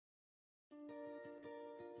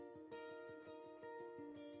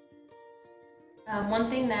One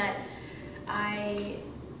thing that I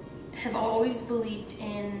have always believed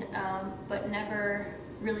in, but never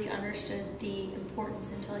really understood the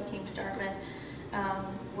importance until I came to Dartmouth,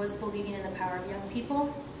 was believing in the power of young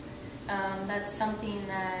people. That's something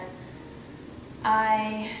that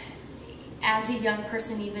I, as a young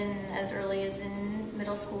person, even as early as in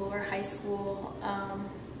middle school or high school,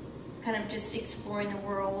 kind of just exploring the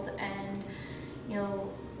world and,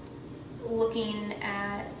 looking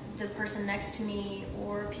at the person next to me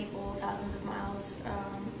or people thousands of miles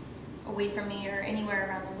away from me or anywhere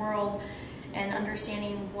around the world, and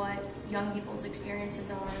understanding what young people's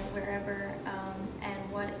experiences are wherever,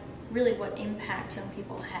 and what impact young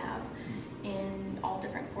people have in all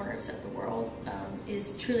different corners of the world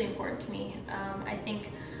is truly important to me. I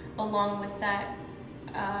think along with that,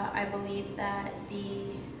 I believe that the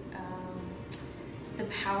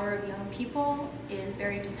power of young people is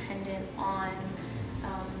very dependent on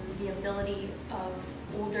the ability of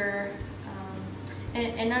older,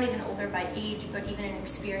 and not even older by age, but even in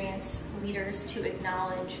experienced leaders to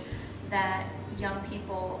acknowledge that young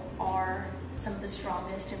people are some of the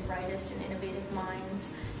strongest and brightest and innovative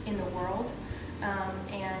minds in the world,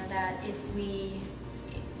 and that if we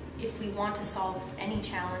want to solve any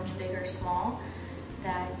challenge, big or small,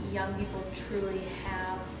 that young people truly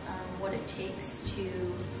have what it takes to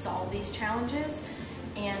solve these challenges.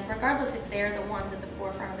 And regardless if they're the ones at the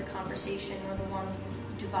forefront of the conversation or the ones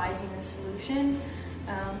devising the solution,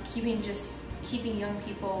 keeping young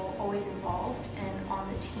people always involved and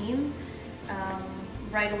on the team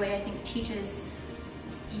right away, I think, teaches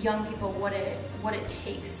young people what it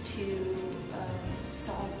takes to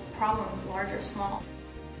solve problems, large or small.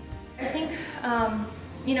 I think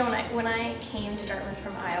when I came to Dartmouth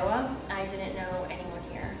from Iowa, I didn't know anyone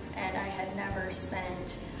here, and I had never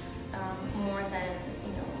spent more than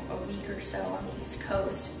a week or so on the East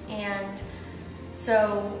Coast. And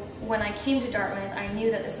so when I came to Dartmouth, I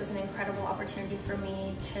knew that this was an incredible opportunity for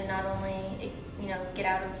me to not only get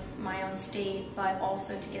out of my own state, but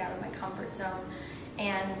also to get out of my comfort zone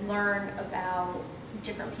and learn about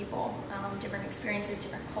different people, different experiences,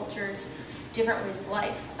 different cultures, different ways of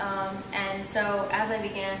life. And so as I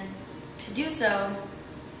began to do so,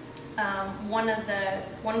 one of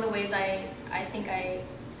the ways I think I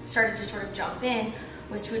started to sort of jump in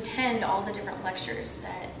was to attend all the different lectures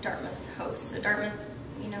that Dartmouth hosts. So Dartmouth,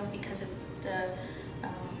 because of the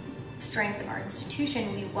strength of our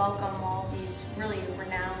institution, we welcome all these really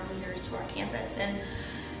renowned leaders to our campus.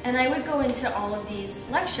 And I would go into all of these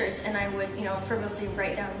lectures, and I would, frivolously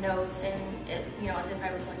write down notes, and as if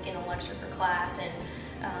I was like in a lecture for class. And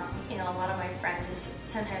a lot of my friends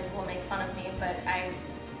sometimes will make fun of me, but I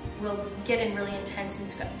will get in really intense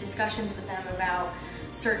discussions with them about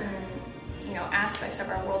certain aspects of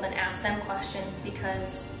our world and ask them questions,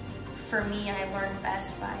 because for me, I learn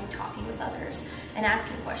best by talking with others and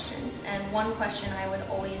asking questions. And one question I would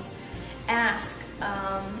always ask,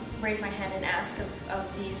 raise my hand and ask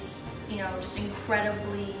of these, just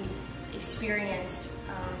incredibly experienced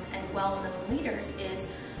and well-known leaders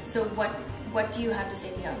is, so what do you have to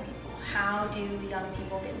say to young people? How do young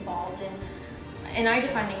people get involved in? And I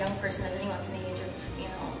define a young person as anyone from the age of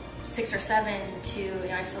 6 or 7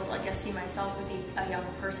 to I still see myself as a young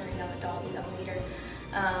person, a young adult, a young leader.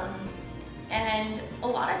 And a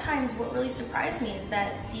lot of times what really surprised me is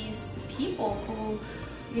that these people who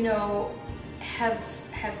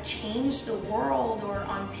have changed the world, or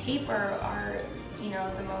on paper are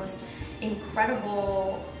the most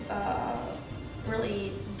incredible,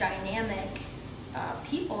 really dynamic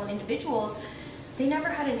people and individuals, they never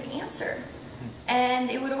had an answer. And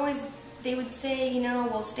they would say,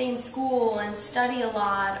 well, stay in school and study a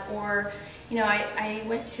lot, or I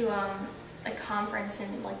went to a conference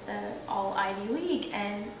in like the all Ivy League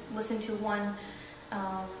and listened to one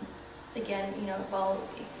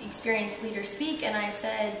experienced leader speak, and I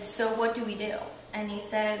said, so what do we do? And he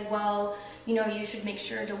said, well, you should make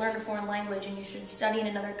sure to learn a foreign language, and you should study in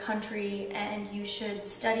another country, and you should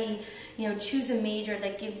study, choose a major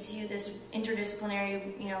that gives you this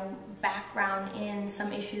interdisciplinary, background in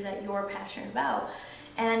some issue that you're passionate about.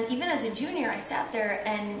 And even as a junior, I sat there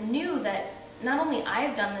and knew that not only I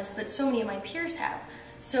have done this, but so many of my peers have.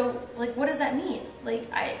 So, like, what does that mean? Like,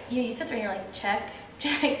 you sit there and you're like, check,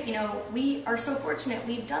 we are so fortunate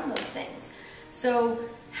we've done those things. So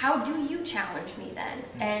how do you challenge me then?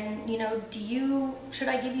 And, should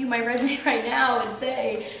I give you my resume right now and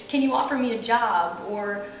say, can you offer me a job?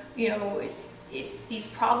 Or, if these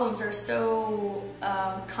problems are so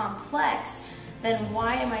complex, then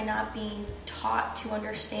why am I not being taught to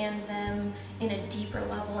understand them in a deeper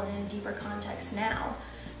level and in a deeper context now?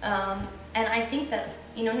 And I think that,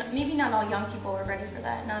 maybe not all young people are ready for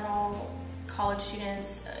that. Not all college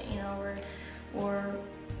students, or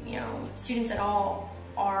students at all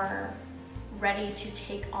are ready to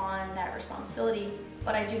take on that responsibility.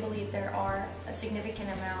 But I do believe there are a significant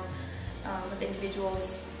amount of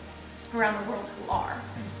individuals around the world who are.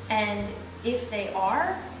 And if they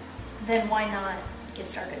are, then why not get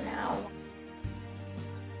started now?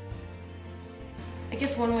 I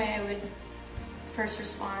guess one way I would first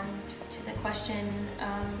respond to the question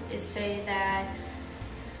is say that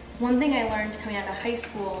one thing I learned coming out of high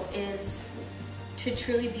school is to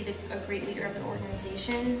truly be a great leader of an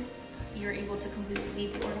organization, you're able to completely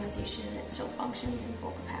lead the organization and it still functions in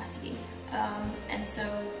full capacity. And so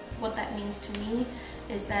what that means to me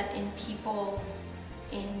is that in people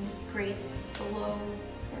in grades below,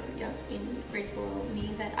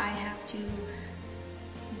 me, that I have to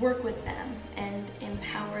work with them and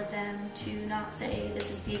empower them to not say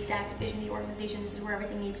this is the exact vision of the organization, this is where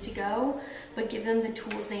everything needs to go, but give them the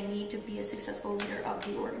tools they need to be a successful leader of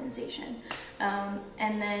the organization.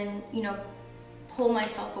 And then, pull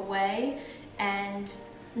myself away and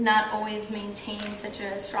not always maintain such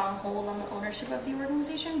a strong hold on the ownership of the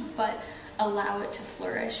organization, but allow it to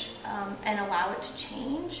flourish and allow it to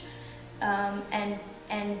change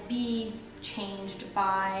and be changed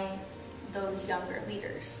by those younger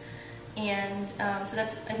leaders. And so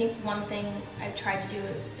that's, I think, one thing I've tried to do,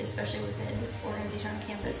 especially with an organization on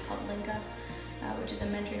campus called LINCA, which is a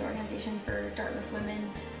mentoring organization for Dartmouth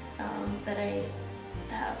women that I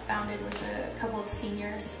founded with a couple of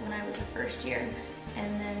seniors when I was a first year,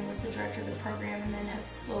 and then was the director of the program, and then have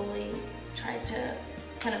slowly tried to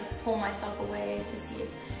kind of pull myself away to see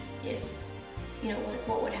if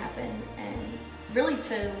what would happen, and really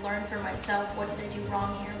to learn for myself, what did I do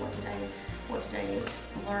wrong here, what did I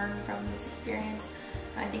learn from this experience.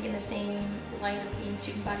 I think in the same light of being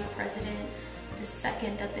student body president, the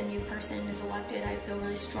second that the new person is elected, I feel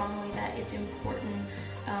really strongly that it's important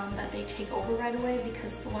that they take over right away,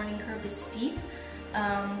 because the learning curve is steep,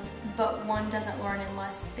 but one doesn't learn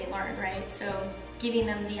unless they learn, right? So giving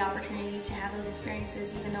them the opportunity to have those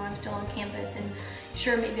experiences, even though I'm still on campus, and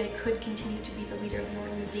sure, maybe I could continue to be the leader of the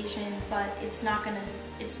organization, but it's not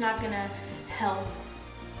gonna help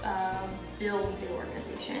build the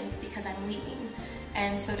organization because I'm leaving.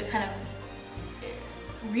 And so to kind of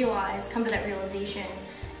come to that realization,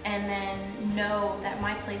 and then know that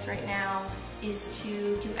my place right now is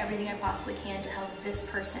to do everything I possibly can to help this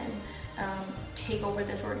person take over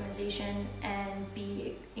this organization and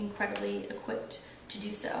be incredibly equipped to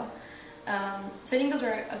do so. So I think those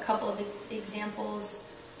are a couple of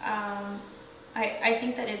examples. I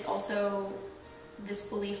think that it's also, this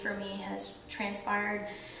belief for me has transpired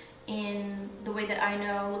in the way that I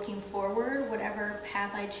know looking forward, whatever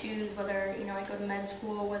path I choose, whether I go to med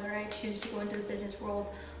school, whether I choose to go into the business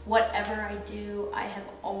world, whatever I do, I have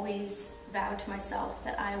always vowed to myself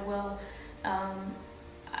that I will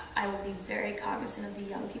be very cognizant of the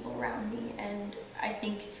young people around me. And I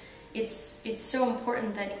think it's so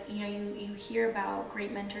important that you hear about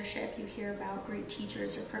great mentorship, you hear about great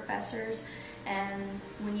teachers or professors, and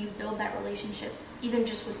when you build that relationship, even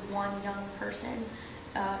just with one young person,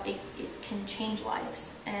 it can change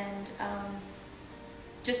lives. And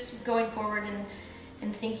just going forward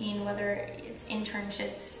and thinking, whether it's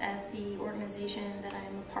internships at the organization that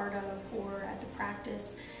I'm a part of or at the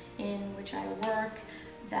practice in which I work,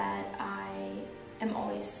 that I am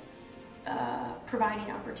always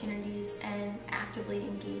providing opportunities and actively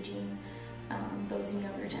engaging those in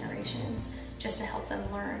younger generations, just to help them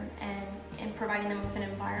learn, and providing them with an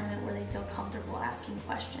environment where they feel comfortable asking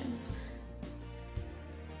questions.